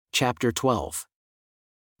chapter 12.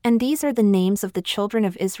 And these are the names of the children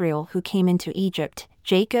of Israel who came into Egypt,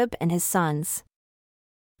 Jacob and his sons.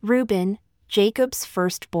 Reuben, Jacob's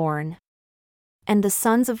firstborn. And the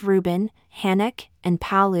sons of Reuben, Hanok, and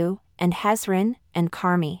Palu, and Hezron, and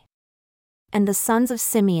Carmi. And the sons of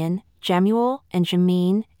Simeon, Jemuel, and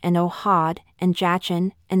Jamin, and Ohad, and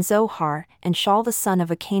Jachin, and Zohar, and Shaul the son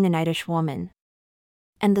of a Canaanitish woman.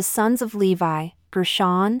 And the sons of Levi,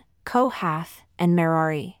 Gershon, Kohath, and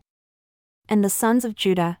Merari. And the sons of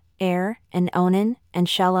Judah, and Onan, and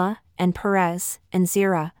Shelah, and Perez, and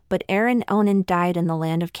Zerah, but and Onan died in the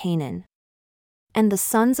land of Canaan. And the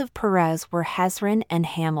sons of Perez were Hezron and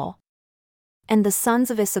Hamul. And the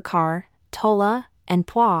sons of Issachar, Tola, and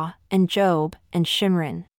Puah, and Job, and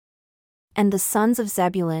Shimron. And the sons of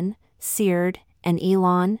Zebulun, Sered, and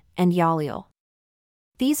Elon, and Yaliel.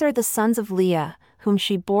 These are the sons of Leah, whom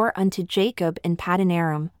she bore unto Jacob in Paddan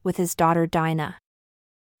Aram, with his daughter Dinah.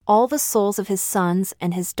 All the souls of his sons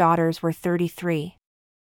and his daughters were 33.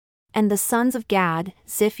 And the sons of Gad,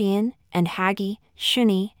 Ziphion, and Haggi,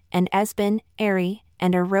 Shuni, and Esbon, Eri,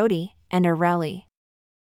 and Arodi, and Areli.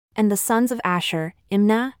 And the sons of Asher,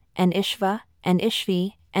 Imnah, and Ishva, and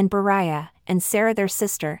Ishvi, and Beriah, and Sarah their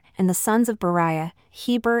sister, and the sons of Beriah,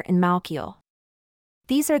 Heber and Malchiel.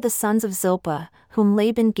 These are the sons of Zilpah, whom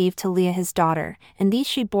Laban gave to Leah his daughter, and these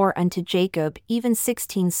she bore unto Jacob, even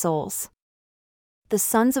 16 souls. The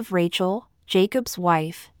sons of Rachel, Jacob's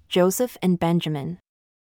wife, Joseph and Benjamin.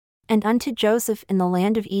 And unto Joseph in the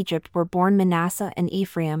land of Egypt were born Manasseh and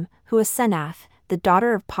Ephraim, who Asenath, the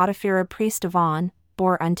daughter of Potiphera priest of On,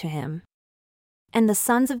 bore unto him. And the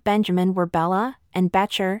sons of Benjamin were Bela, and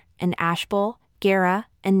Becher, and Ashbel, Gera,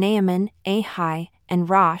 and Naaman, Ahi, and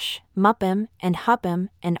Rosh, Muppim, and Huppim,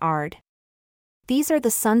 and Ard. These are the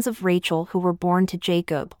sons of Rachel who were born to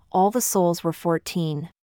Jacob, all the souls were 14.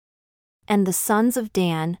 And the sons of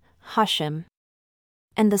Dan, Hushim.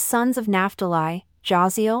 And the sons of Naphtali,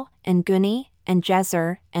 Jaziel, and Guni, and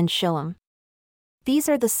Jezer, and Shillem. These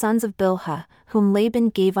are the sons of Bilhah, whom Laban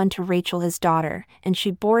gave unto Rachel his daughter, and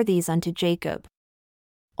she bore these unto Jacob.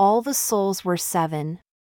 All the souls were 7.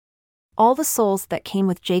 All the souls that came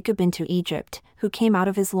with Jacob into Egypt, who came out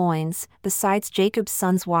of his loins, besides Jacob's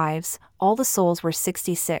sons' wives, all the souls were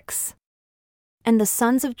 66. And the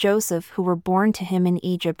sons of Joseph who were born to him in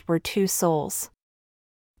Egypt were 2 souls.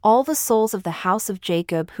 All the souls of the house of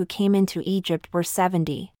Jacob who came into Egypt were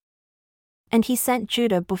 70. And he sent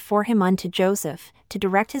Judah before him unto Joseph, to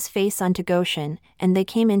direct his face unto Goshen, and they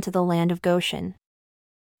came into the land of Goshen.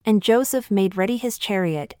 And Joseph made ready his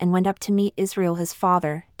chariot and went up to meet Israel his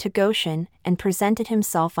father, to Goshen, and presented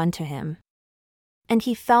himself unto him. And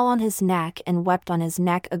he fell on his neck and wept on his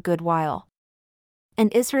neck a good while.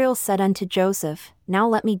 And Israel said unto Joseph, Now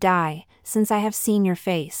let me die, since I have seen your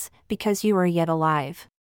face, because you are yet alive.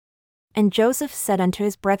 And Joseph said unto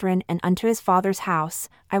his brethren and unto his father's house,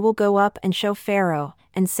 I will go up and show Pharaoh,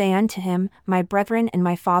 and say unto him, My brethren and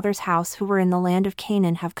my father's house who were in the land of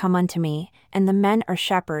Canaan have come unto me, and the men are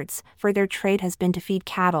shepherds, for their trade has been to feed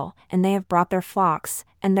cattle, and they have brought their flocks,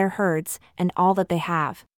 and their herds, and all that they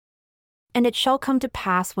have. And it shall come to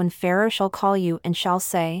pass when Pharaoh shall call you and shall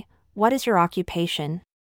say, What is your occupation?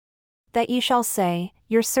 That ye shall say,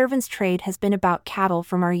 Your servant's trade has been about cattle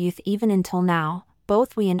from our youth even until now,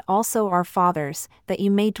 both we and also our fathers, that you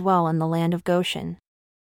may dwell in the land of Goshen.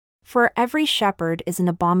 For every shepherd is an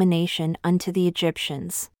abomination unto the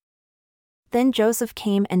Egyptians. Then Joseph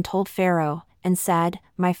came and told Pharaoh, and said,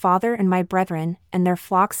 My father and my brethren, and their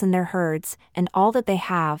flocks and their herds, and all that they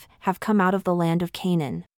have come out of the land of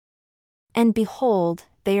Canaan. And behold,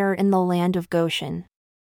 they are in the land of Goshen.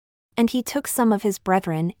 And he took some of his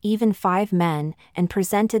brethren, even 5 men, and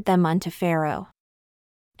presented them unto Pharaoh.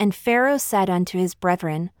 And Pharaoh said unto his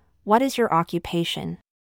brethren, What is your occupation?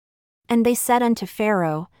 And they said unto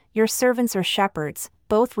Pharaoh, Your servants are shepherds,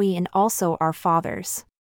 both we and also our fathers.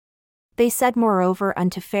 They said moreover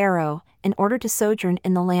unto Pharaoh, In order to sojourn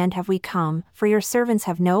in the land have we come, for your servants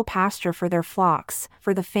have no pasture for their flocks,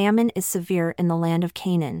 for the famine is severe in the land of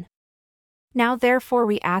Canaan. Now therefore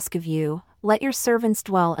we ask of you, let your servants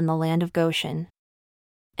dwell in the land of Goshen.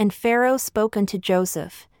 And Pharaoh spoke unto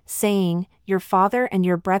Joseph, saying, Your father and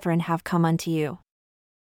your brethren have come unto you.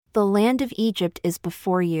 The land of Egypt is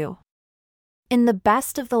before you. In the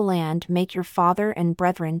best of the land make your father and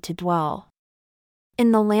brethren to dwell.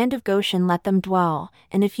 In the land of Goshen let them dwell,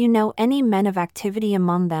 and if you know any men of activity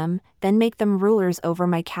among them, then make them rulers over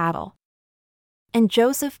my cattle. And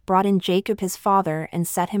Joseph brought in Jacob his father and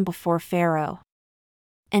set him before Pharaoh.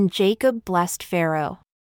 And Jacob blessed Pharaoh.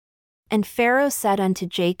 And Pharaoh said unto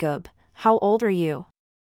Jacob, How old are you?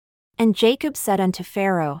 And Jacob said unto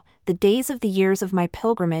Pharaoh, the days of the years of my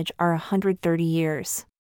pilgrimage are 130 years.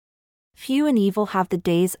 Few and evil have the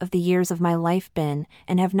days of the years of my life been,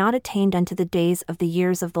 and have not attained unto the days of the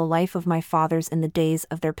years of the life of my fathers in the days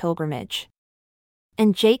of their pilgrimage.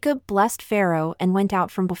 And Jacob blessed Pharaoh and went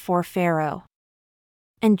out from before Pharaoh.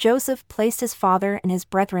 And Joseph placed his father and his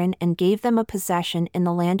brethren and gave them a possession in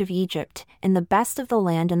the land of Egypt, in the best of the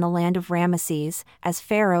land in the land of Ramesses, as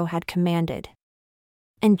Pharaoh had commanded.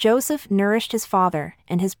 And Joseph nourished his father,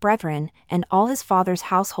 and his brethren, and all his father's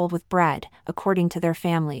household with bread, according to their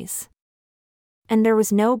families. And there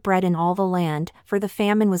was no bread in all the land, for the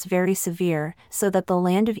famine was very severe, so that the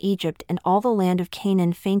land of Egypt and all the land of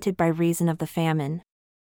Canaan fainted by reason of the famine.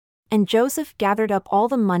 And Joseph gathered up all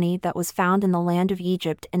the money that was found in the land of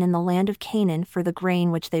Egypt and in the land of Canaan for the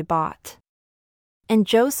grain which they bought. And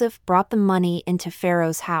Joseph brought the money into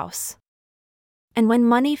Pharaoh's house. And when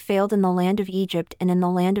money failed in the land of Egypt and in the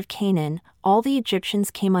land of Canaan, all the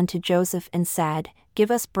Egyptians came unto Joseph and said,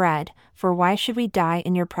 Give us bread, for why should we die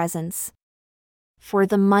in your presence? For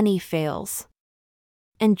the money fails.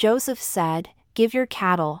 And Joseph said, Give your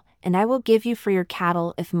cattle, and I will give you for your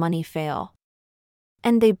cattle if money fail.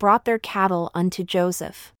 And they brought their cattle unto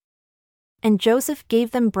Joseph. And Joseph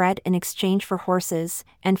gave them bread in exchange for horses,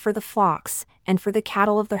 and for the flocks, and for the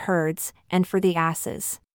cattle of the herds, and for the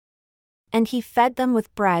asses. And he fed them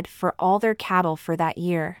with bread for all their cattle for that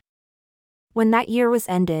year. When that year was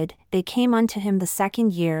ended, they came unto him the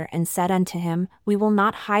second year and said unto him, We will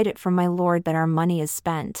not hide it from my lord that our money is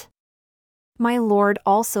spent. My lord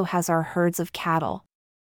also has our herds of cattle.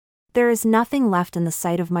 There is nothing left in the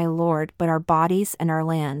sight of my lord but our bodies and our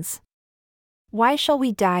lands. Why shall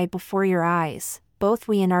we die before your eyes, both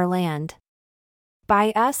we and our land?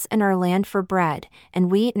 Buy us and our land for bread, and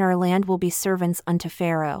we and our land will be servants unto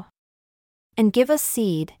Pharaoh. And give us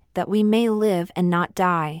seed, that we may live and not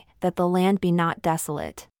die, that the land be not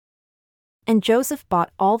desolate. And Joseph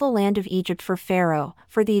bought all the land of Egypt for Pharaoh,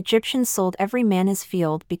 for the Egyptians sold every man his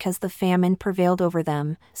field because the famine prevailed over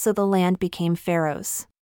them, so the land became Pharaoh's.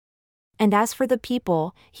 And as for the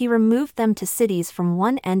people, he removed them to cities from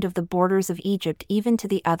one end of the borders of Egypt even to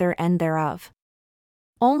the other end thereof.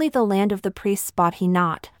 Only the land of the priests bought he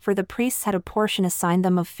not, for the priests had a portion assigned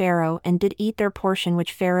them of Pharaoh and did eat their portion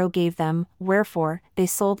which Pharaoh gave them, wherefore they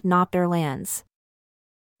sold not their lands.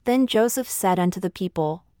 Then Joseph said unto the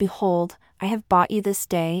people, Behold, I have bought you this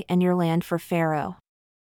day and your land for Pharaoh.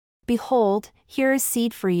 Behold, here is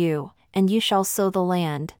seed for you, and you shall sow the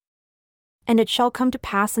land. And it shall come to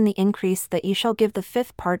pass in the increase that you shall give the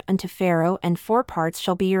 5th part unto Pharaoh, and 4 parts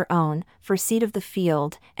shall be your own, for seed of the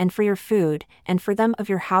field, and for your food, and for them of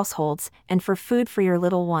your households, and for food for your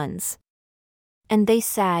little ones. And they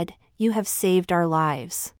said, You have saved our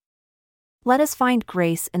lives. Let us find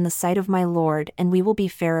grace in the sight of my lord, and we will be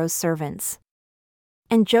Pharaoh's servants.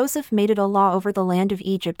 And Joseph made it a law over the land of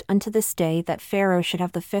Egypt unto this day that Pharaoh should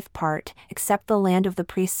have the 5th part, except the land of the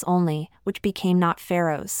priests only, which became not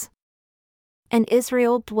Pharaoh's. And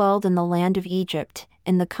Israel dwelled in the land of Egypt,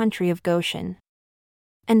 in the country of Goshen.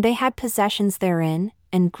 And they had possessions therein,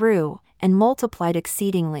 and grew, and multiplied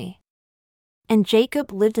exceedingly. And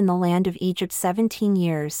Jacob lived in the land of Egypt 17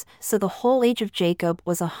 years, so the whole age of Jacob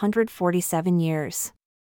was 147 years.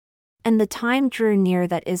 And the time drew near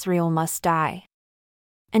that Israel must die.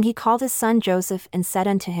 And he called his son Joseph and said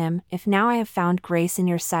unto him, If now I have found grace in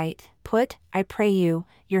your sight, put, I pray you,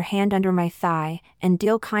 your hand under my thigh, and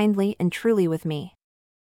deal kindly and truly with me.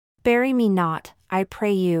 Bury me not, I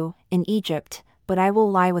pray you, in Egypt, but I will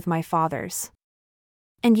lie with my fathers.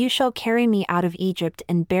 And you shall carry me out of Egypt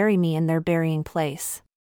and bury me in their burying place.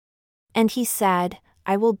 And he said,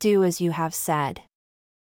 I will do as you have said.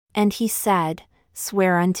 And he said,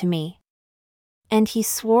 Swear unto me. And he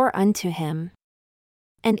swore unto him.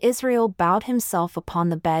 And Israel bowed himself upon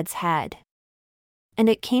the bed's head. And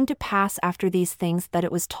it came to pass after these things that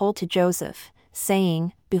it was told to Joseph,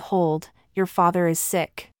 saying, Behold, your father is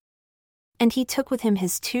sick. And he took with him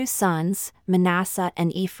his 2 sons, Manasseh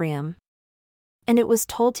and Ephraim. And it was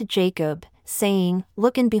told to Jacob, saying,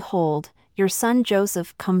 Look and behold, your son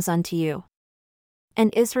Joseph comes unto you.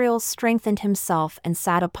 And Israel strengthened himself and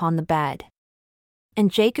sat upon the bed.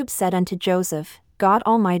 And Jacob said unto Joseph, God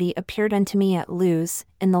Almighty appeared unto me at Luz,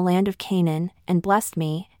 in the land of Canaan, and blessed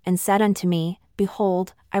me, and said unto me,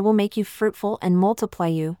 Behold, I will make you fruitful and multiply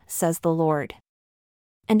you, says the Lord.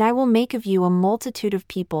 And I will make of you a multitude of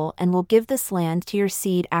people and will give this land to your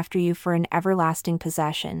seed after you for an everlasting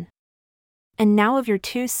possession. And now of your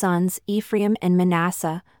 2 sons, Ephraim and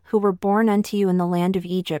Manasseh, who were born unto you in the land of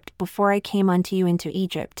Egypt before I came unto you into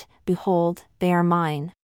Egypt, behold, they are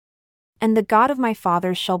mine. And the God of my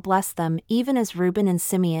fathers shall bless them, even as Reuben and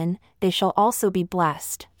Simeon, they shall also be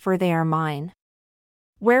blessed, for they are mine.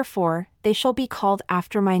 Wherefore, they shall be called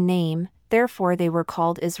after my name, therefore they were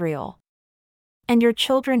called Israel. And your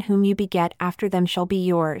children whom you beget after them shall be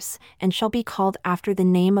yours, and shall be called after the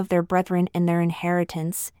name of their brethren in their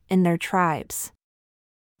inheritance, in their tribes.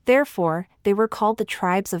 Therefore, they were called the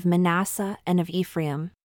tribes of Manasseh and of Ephraim.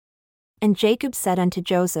 And Jacob said unto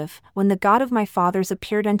Joseph, When the God of my fathers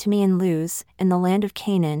appeared unto me in Luz, in the land of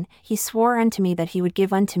Canaan, he swore unto me that he would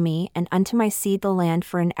give unto me and unto my seed the land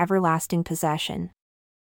for an everlasting possession.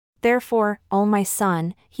 Therefore, O my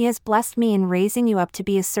son, he has blessed me in raising you up to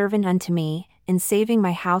be a servant unto me, in saving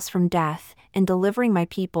my house from death, and delivering my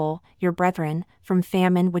people, your brethren, from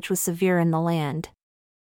famine which was severe in the land.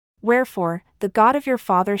 Wherefore, the God of your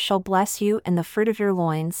fathers shall bless you and the fruit of your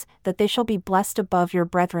loins, that they shall be blessed above your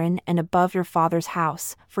brethren and above your father's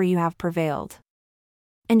house, for you have prevailed.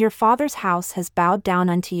 And your father's house has bowed down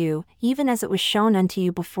unto you, even as it was shown unto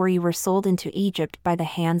you before you were sold into Egypt by the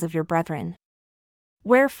hands of your brethren.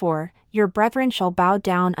 Wherefore, your brethren shall bow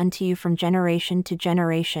down unto you from generation to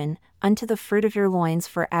generation, unto the fruit of your loins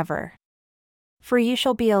forever. For you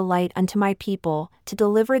shall be a light unto my people, to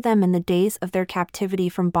deliver them in the days of their captivity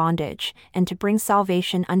from bondage, and to bring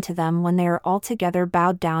salvation unto them when they are altogether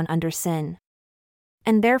bowed down under sin.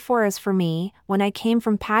 And therefore as for me, when I came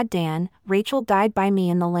from Paddan, Rachel died by me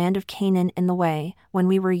in the land of Canaan in the way, when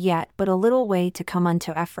we were yet but a little way to come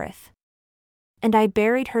unto Ephrath. And I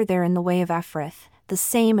buried her there in the way of Ephrath, the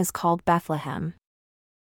same is called Bethlehem.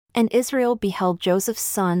 And Israel beheld Joseph's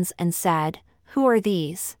sons and said, Who are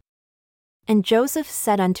these? And Joseph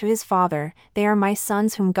said unto his father, They are my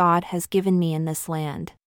sons whom God has given me in this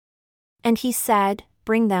land. And he said,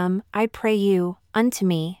 Bring them, I pray you, unto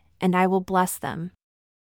me, and I will bless them.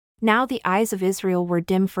 Now the eyes of Israel were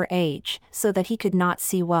dim for age, so that he could not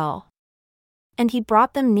see well. And he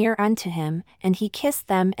brought them near unto him, and he kissed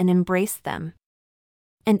them and embraced them.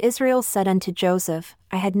 And Israel said unto Joseph,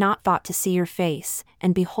 I had not thought to see your face,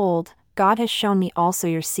 and behold, God has shown me also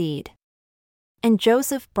your seed. And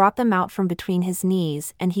Joseph brought them out from between his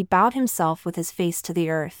knees, and he bowed himself with his face to the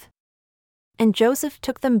earth. And Joseph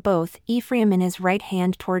took them both, Ephraim in his right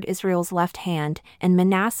hand toward Israel's left hand, and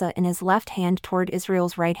Manasseh in his left hand toward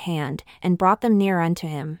Israel's right hand, and brought them near unto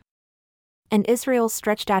him. And Israel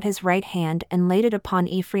stretched out his right hand and laid it upon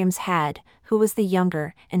Ephraim's head, who was the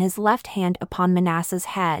younger, and his left hand upon Manasseh's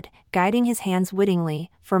head, guiding his hands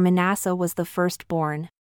wittingly, for Manasseh was the firstborn.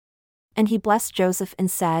 And he blessed Joseph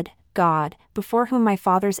and said, God, before whom my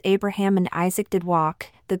fathers Abraham and Isaac did walk,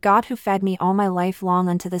 the God who fed me all my life long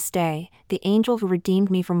unto this day, the angel who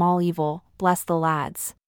redeemed me from all evil, bless the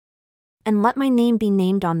lads. And let my name be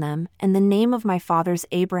named on them, and the name of my fathers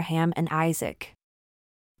Abraham and Isaac.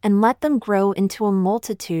 And let them grow into a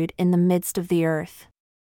multitude in the midst of the earth.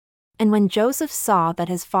 And when Joseph saw that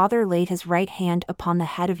his father laid his right hand upon the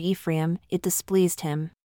head of Ephraim, it displeased him.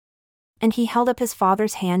 And he held up his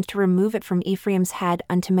father's hand to remove it from Ephraim's head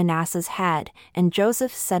unto Manasseh's head, and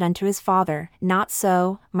Joseph said unto his father, Not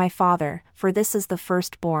so, my father, for this is the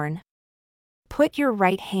firstborn. Put your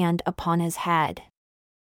right hand upon his head.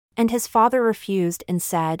 And his father refused and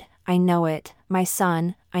said, I know it, my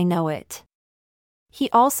son, I know it. He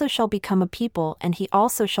also shall become a people, and he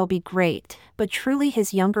also shall be great, but truly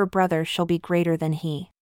his younger brother shall be greater than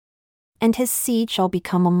he. And his seed shall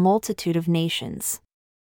become a multitude of nations.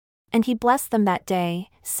 And he blessed them that day,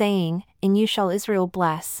 saying, In you shall Israel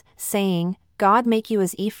bless, saying, God make you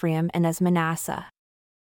as Ephraim and as Manasseh.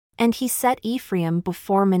 And he set Ephraim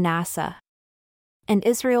before Manasseh. And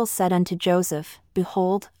Israel said unto Joseph,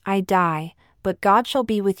 Behold, I die, but God shall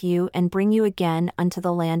be with you and bring you again unto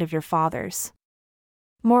the land of your fathers.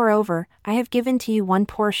 Moreover, I have given to you one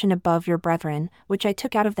portion above your brethren, which I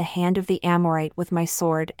took out of the hand of the Amorite with my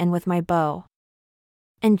sword and with my bow.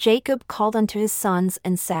 And Jacob called unto his sons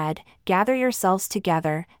and said, Gather yourselves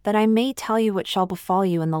together, that I may tell you what shall befall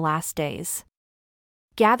you in the last days.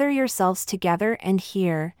 Gather yourselves together and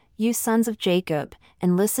hear, you sons of Jacob,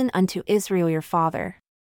 and listen unto Israel your father.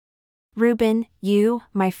 Reuben, you,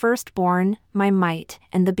 my firstborn, my might,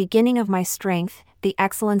 and the beginning of my strength, the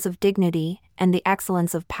excellence of dignity, and the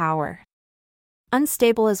excellence of power.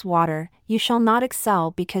 Unstable as water, you shall not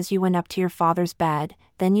excel because you went up to your father's bed,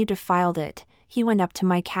 then you defiled it, he went up to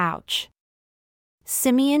my couch.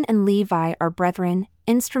 Simeon and Levi are brethren,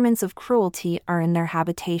 instruments of cruelty are in their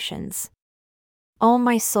habitations. O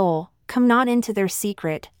my soul, come not into their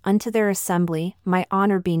secret, unto their assembly, my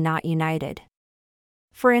honor be not united.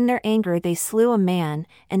 For in their anger they slew a man,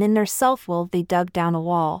 and in their self-will they dug down a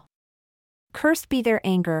wall. Cursed be their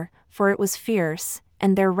anger, for it was fierce,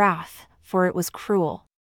 and their wrath, for it was cruel.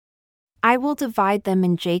 I will divide them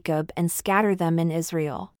in Jacob and scatter them in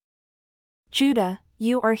Israel. Judah,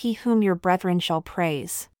 you are he whom your brethren shall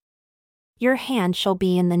praise. Your hand shall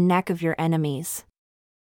be in the neck of your enemies.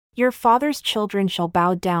 Your father's children shall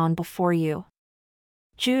bow down before you.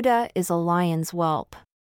 Judah is a lion's whelp.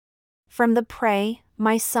 From the prey,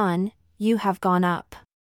 my son, you have gone up.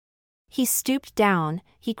 He stooped down,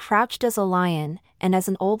 he crouched as a lion, and as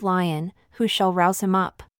an old lion, who shall rouse him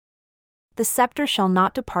up? The scepter shall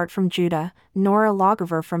not depart from Judah, nor a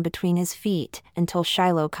lawgiver from between his feet, until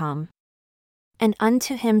Shiloh come. And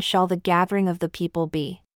unto him shall the gathering of the people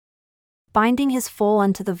be. Binding his foal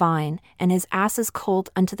unto the vine, and his ass's colt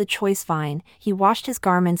unto the choice vine, he washed his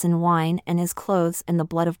garments in wine and his clothes in the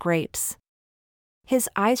blood of grapes. His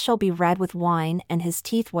eyes shall be red with wine and his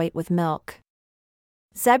teeth white with milk.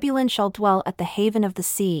 Zebulun shall dwell at the haven of the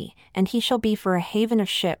sea, and he shall be for a haven of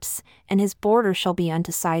ships, and his border shall be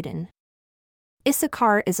unto Sidon.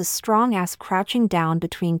 Issachar is a strong ass crouching down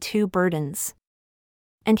between two burdens.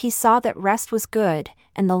 And he saw that rest was good,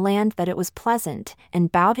 and the land that it was pleasant,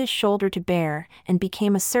 and bowed his shoulder to bear, and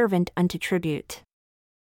became a servant unto tribute.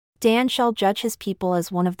 Dan shall judge his people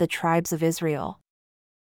as one of the tribes of Israel.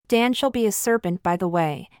 Dan shall be a serpent by the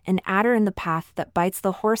way, an adder in the path that bites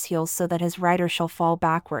the horse heels so that his rider shall fall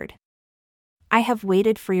backward. I have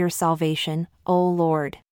waited for your salvation, O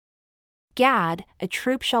Lord. Gad, a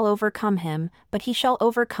troop shall overcome him, but he shall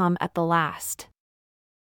overcome at the last.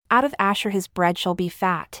 Out of Asher his bread shall be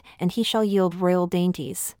fat, and he shall yield royal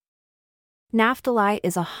dainties. Naphtali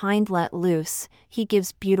is a hind let loose, he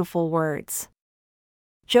gives beautiful words.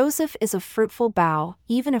 Joseph is a fruitful bough,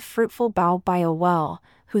 even a fruitful bough by a well,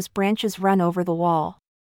 whose branches run over the wall.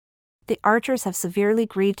 The archers have severely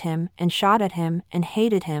grieved him, and shot at him, and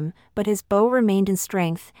hated him, but his bow remained in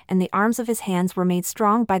strength, and the arms of his hands were made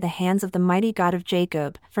strong by the hands of the mighty God of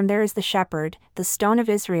Jacob. From there is the shepherd, the stone of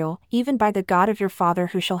Israel, even by the God of your father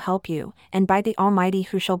who shall help you, and by the Almighty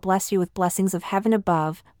who shall bless you with blessings of heaven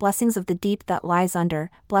above, blessings of the deep that lies under,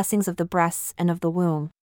 blessings of the breasts and of the womb.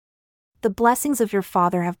 The blessings of your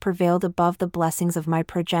father have prevailed above the blessings of my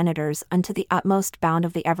progenitors unto the utmost bound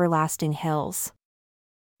of the everlasting hills.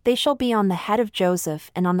 They shall be on the head of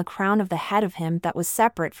Joseph and on the crown of the head of him that was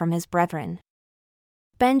separate from his brethren.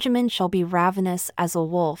 Benjamin shall be ravenous as a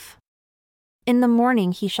wolf. In the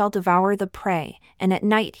morning he shall devour the prey, and at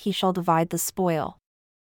night he shall divide the spoil.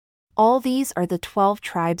 All these are the 12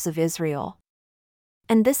 tribes of Israel.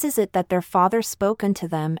 And this is it that their father spoke unto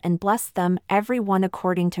them and blessed them, every one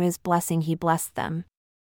according to his blessing he blessed them.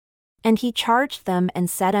 And he charged them and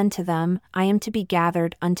said unto them, I am to be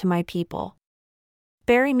gathered unto my people.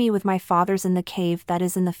 Bury me with my fathers in the cave that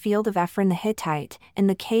is in the field of Ephron the Hittite, in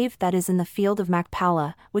the cave that is in the field of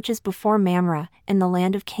Machpelah, which is before Mamre, in the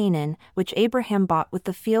land of Canaan, which Abraham bought with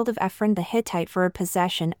the field of Ephron the Hittite for a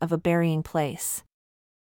possession of a burying place.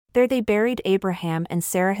 There they buried Abraham and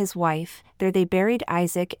Sarah his wife, there they buried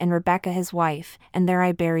Isaac and Rebekah his wife, and there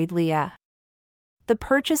I buried Leah. The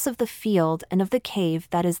purchase of the field and of the cave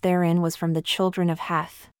that is therein was from the children of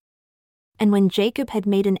Heth. And when Jacob had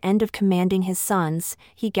made an end of commanding his sons,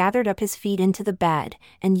 he gathered up his feet into the bed,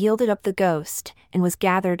 and yielded up the ghost, and was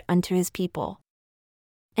gathered unto his people.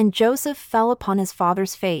 And Joseph fell upon his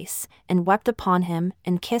father's face, and wept upon him,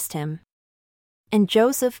 and kissed him. And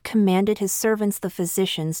Joseph commanded his servants the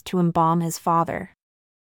physicians to embalm his father.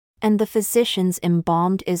 And the physicians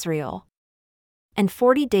embalmed Israel. And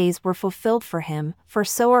 40 days were fulfilled for him, for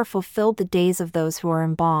so are fulfilled the days of those who are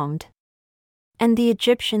embalmed. And the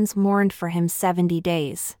Egyptians mourned for him 70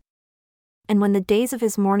 days. And when the days of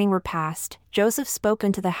his mourning were past, Joseph spoke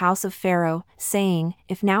unto the house of Pharaoh, saying,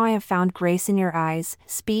 If now I have found grace in your eyes,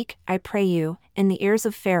 speak, I pray you, in the ears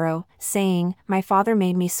of Pharaoh, saying, My father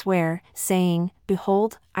made me swear, saying,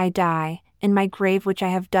 Behold, I die, in my grave which I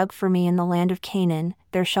have dug for me in the land of Canaan,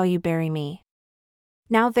 there shall you bury me.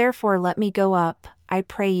 Now therefore let me go up, I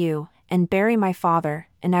pray you, and bury my father,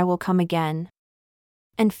 and I will come again.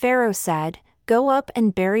 And Pharaoh said, Go up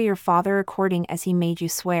and bury your father according as he made you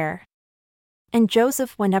swear. And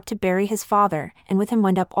Joseph went up to bury his father, and with him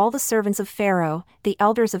went up all the servants of Pharaoh, the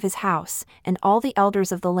elders of his house, and all the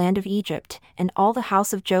elders of the land of Egypt, and all the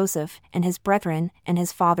house of Joseph, and his brethren, and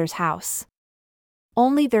his father's house.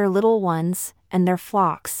 Only their little ones, and their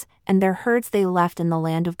flocks, and their herds they left in the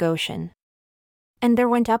land of Goshen. And there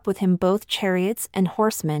went up with him both chariots and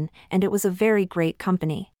horsemen, and it was a very great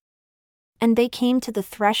company. And they came to the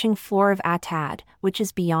threshing floor of Atad, which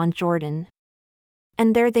is beyond Jordan.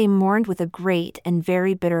 And there they mourned with a great and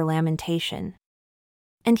very bitter lamentation.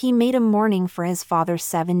 And he made a mourning for his father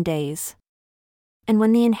 7 days. And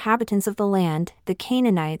when the inhabitants of the land, the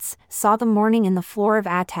Canaanites, saw the mourning in the floor of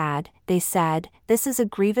Atad, they said, "This is a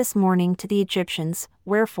grievous mourning to the Egyptians,"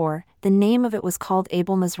 wherefore, the name of it was called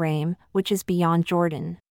Abel Mizraim, which is beyond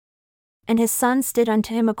Jordan. And his sons did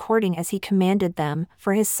unto him according as he commanded them,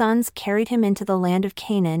 for his sons carried him into the land of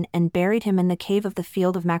Canaan and buried him in the cave of the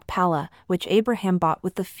field of Machpelah, which Abraham bought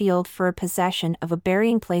with the field for a possession of a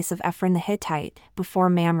burying place of Ephron the Hittite, before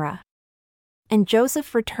Mamre. And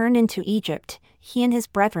Joseph returned into Egypt, he and his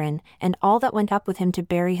brethren, and all that went up with him to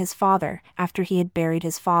bury his father, after he had buried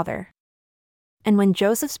his father. And when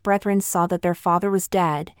Joseph's brethren saw that their father was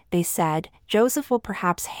dead, they said, "Joseph will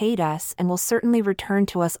perhaps hate us and will certainly return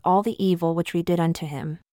to us all the evil which we did unto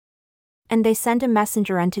him." And they sent a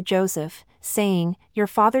messenger unto Joseph, saying, "Your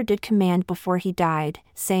father did command before he died,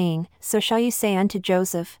 saying, So shall you say unto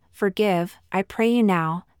Joseph, Forgive, I pray you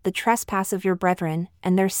now, the trespass of your brethren,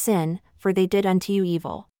 and their sin, for they did unto you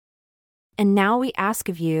evil. And now we ask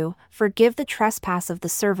of you, forgive the trespass of the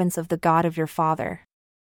servants of the God of your father."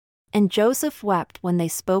 And Joseph wept when they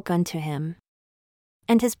spoke unto him.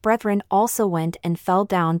 And his brethren also went and fell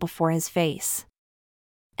down before his face.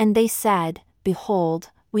 And they said,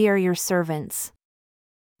 "Behold, we are your servants."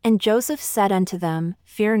 And Joseph said unto them,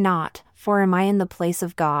 "Fear not, for am I in the place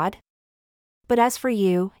of God? But as for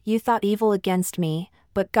you, you thought evil against me,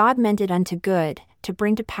 but God meant it unto good, to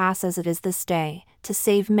bring to pass as it is this day, to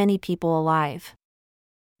save many people alive.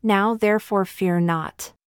 Now therefore fear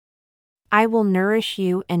not. I will nourish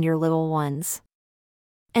you and your little ones."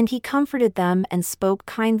 And he comforted them and spoke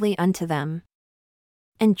kindly unto them.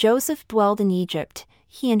 And Joseph dwelled in Egypt,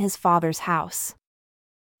 he and his father's house.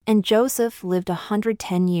 And Joseph lived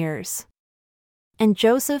 110 years. And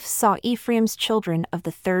Joseph saw Ephraim's children of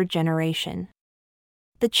the third generation.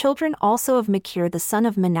 The children also of Machir the son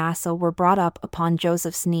of Manasseh were brought up upon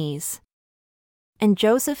Joseph's knees. And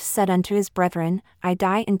Joseph said unto his brethren, I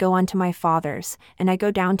die and go unto my fathers, and I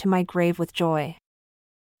go down to my grave with joy.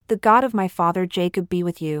 The God of my father Jacob be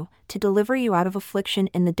with you, to deliver you out of affliction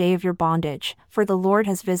in the day of your bondage, for the Lord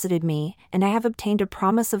has visited me, and I have obtained a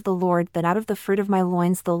promise of the Lord that out of the fruit of my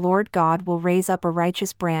loins the Lord God will raise up a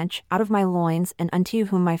righteous branch out of my loins, and unto you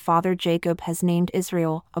whom my father Jacob has named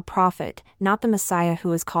Israel, a prophet, not the Messiah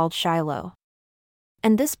who is called Shiloh.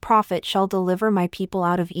 And this prophet shall deliver my people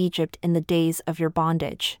out of Egypt in the days of your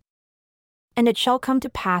bondage. And it shall come to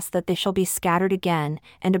pass that they shall be scattered again,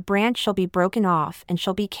 and a branch shall be broken off and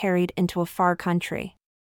shall be carried into a far country.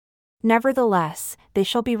 Nevertheless, they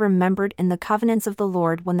shall be remembered in the covenants of the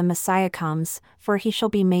Lord when the Messiah comes, for he shall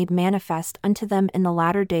be made manifest unto them in the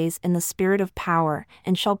latter days in the spirit of power,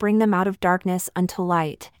 and shall bring them out of darkness unto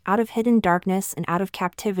light, out of hidden darkness and out of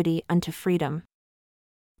captivity unto freedom.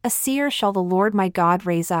 A seer shall the Lord my God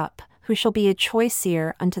raise up, who shall be a choice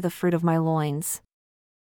seer unto the fruit of my loins.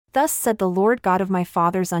 Thus said the Lord God of my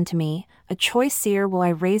fathers unto me, a choice seer will I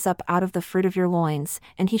raise up out of the fruit of your loins,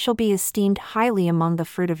 and he shall be esteemed highly among the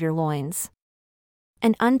fruit of your loins.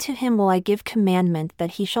 And unto him will I give commandment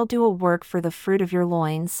that he shall do a work for the fruit of your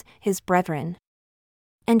loins, his brethren.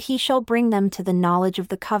 And he shall bring them to the knowledge of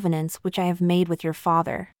the covenants which I have made with your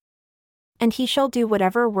father. And he shall do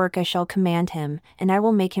whatever work I shall command him, and I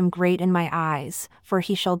will make him great in my eyes, for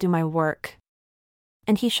he shall do my work.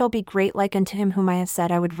 And he shall be great like unto him whom I have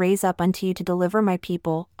said I would raise up unto you to deliver my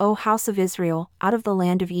people, O house of Israel, out of the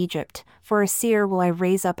land of Egypt, for a seer will I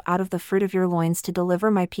raise up out of the fruit of your loins to deliver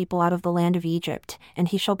my people out of the land of Egypt, and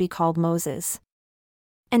he shall be called Moses.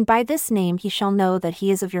 And by this name he shall know that he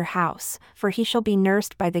is of your house, for he shall be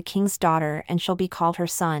nursed by the king's daughter and shall be called her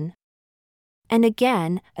son. And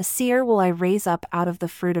again, a seer will I raise up out of the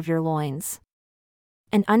fruit of your loins.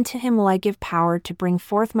 And unto him will I give power to bring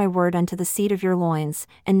forth my word unto the seed of your loins,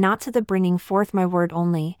 and not to the bringing forth my word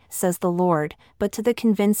only, says the Lord, but to the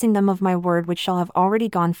convincing them of my word which shall have already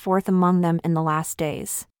gone forth among them in the last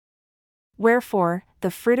days. Wherefore,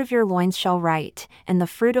 the fruit of your loins shall write, and the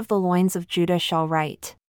fruit of the loins of Judah shall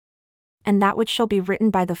write. And that which shall be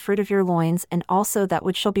written by the fruit of your loins and also that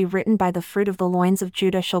which shall be written by the fruit of the loins of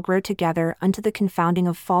Judah shall grow together unto the confounding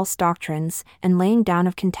of false doctrines, and laying down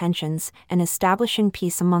of contentions, and establishing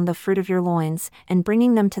peace among the fruit of your loins, and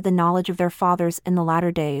bringing them to the knowledge of their fathers in the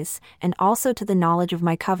latter days, and also to the knowledge of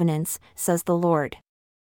my covenants, says the Lord.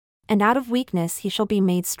 And out of weakness he shall be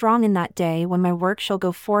made strong in that day when my work shall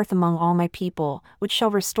go forth among all my people, which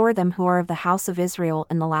shall restore them who are of the house of Israel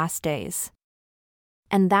in the last days.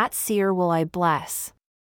 And that seer will I bless.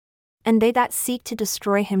 And they that seek to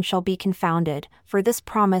destroy him shall be confounded, for this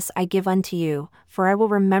promise I give unto you, for I will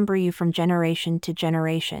remember you from generation to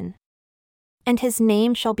generation. And his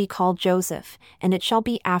name shall be called Joseph, and it shall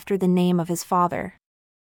be after the name of his father.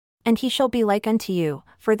 And he shall be like unto you,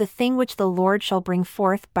 for the thing which the Lord shall bring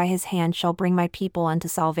forth by his hand shall bring my people unto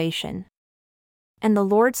salvation. And the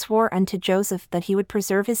Lord swore unto Joseph that he would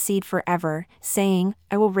preserve his seed forever, saying,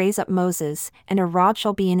 I will raise up Moses, and a rod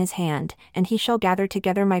shall be in his hand, and he shall gather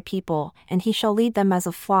together my people, and he shall lead them as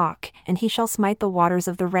a flock, and he shall smite the waters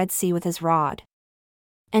of the Red Sea with his rod.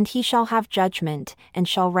 And he shall have judgment, and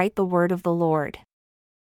shall write the word of the Lord.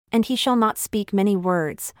 And he shall not speak many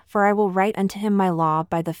words, for I will write unto him my law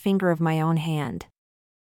by the finger of my own hand.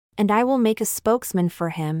 And I will make a spokesman for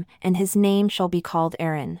him, and his name shall be called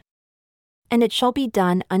Aaron. And it shall be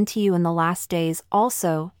done unto you in the last days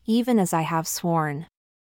also, even as I have sworn.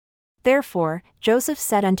 Therefore Joseph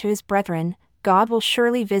said unto his brethren, God will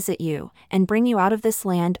surely visit you, and bring you out of this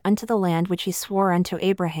land unto the land which he swore unto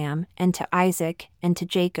Abraham, and to Isaac, and to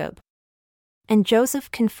Jacob. And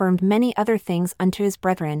Joseph confirmed many other things unto his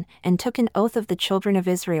brethren, and took an oath of the children of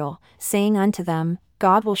Israel, saying unto them,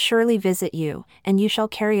 God will surely visit you, and you shall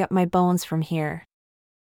carry up my bones from here.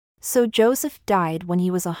 So Joseph died when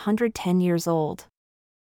he was 110 years old.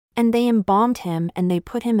 And they embalmed him, and they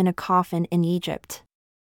put him in a coffin in Egypt.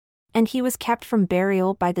 And he was kept from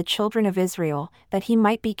burial by the children of Israel, that he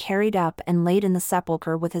might be carried up and laid in the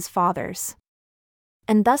sepulchre with his fathers.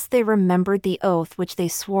 And thus they remembered the oath which they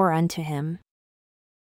swore unto him.